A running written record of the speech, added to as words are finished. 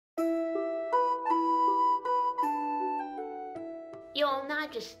Your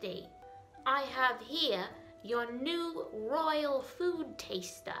Majesty, I have here your new royal food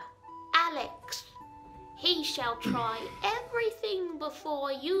taster, Alex. He shall try everything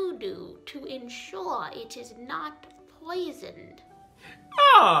before you do to ensure it is not poisoned.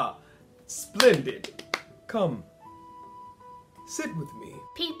 Ah, splendid. Come, sit with me.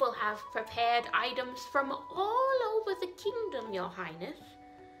 People have prepared items from all over the kingdom, Your Highness.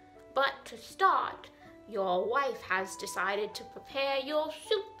 But to start, your wife has decided to prepare your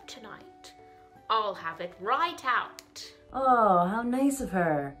soup tonight. I'll have it right out. Oh, how nice of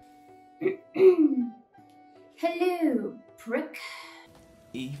her. Hello, prick.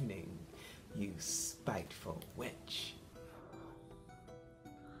 Evening, you spiteful witch.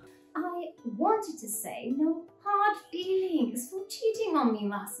 I wanted to say no hard feelings for cheating on me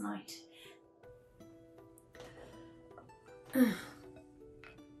last night.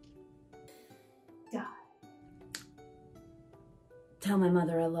 Die. Tell my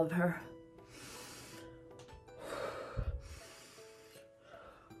mother I love her.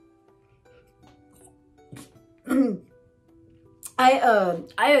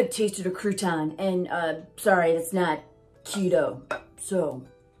 I tasted a crouton, and sorry, it's not keto. So,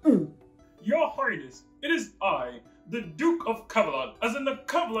 Your Highness, it is I, the Duke of Camelot, as in the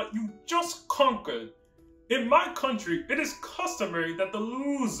Camelot you just conquered. In my country, it is customary that the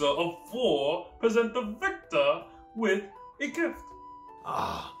loser of war present the victor with a gift.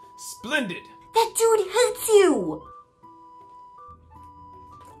 Ah, splendid. that dude hates you!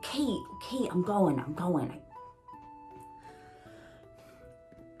 Okay, I'm going.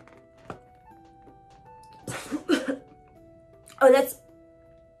 Oh,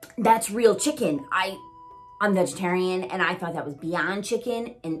 that's real chicken. I'm vegetarian, and I thought that was beyond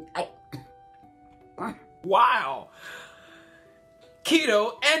chicken, and Wow.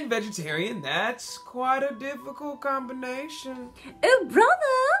 Keto and vegetarian, that's quite a difficult combination. Oh,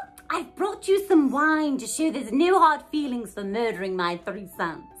 brother, I've brought you some wine to show there's no hard feelings for murdering my 3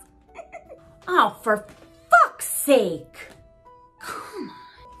 sons. Oh, for fuck's sake. Come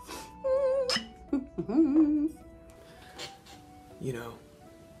on. You know,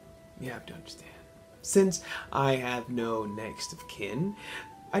 you have to understand. Since I have no next of kin,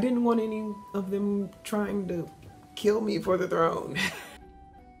 I didn't want any of them trying to kill me for the throne.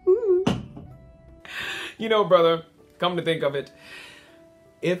 You know, brother, come to think of it,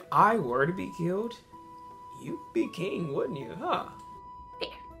 if I were to be killed, you'd be king, wouldn't you, huh?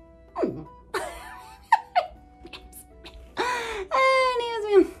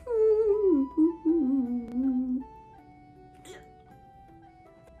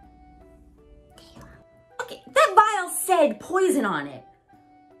 Okay, that vial said poison on it.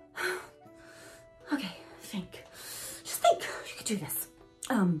 Okay, just think, you could do this.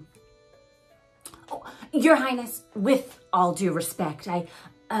 Oh, Your Highness, with all due respect,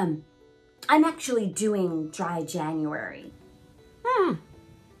 I'm actually doing dry January.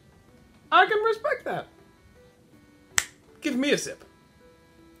 I can respect that. Give me a sip.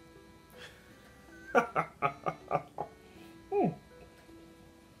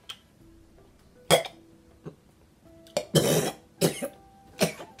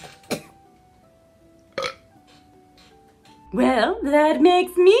 Well, that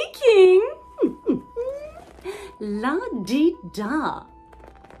makes me king. La-di-da.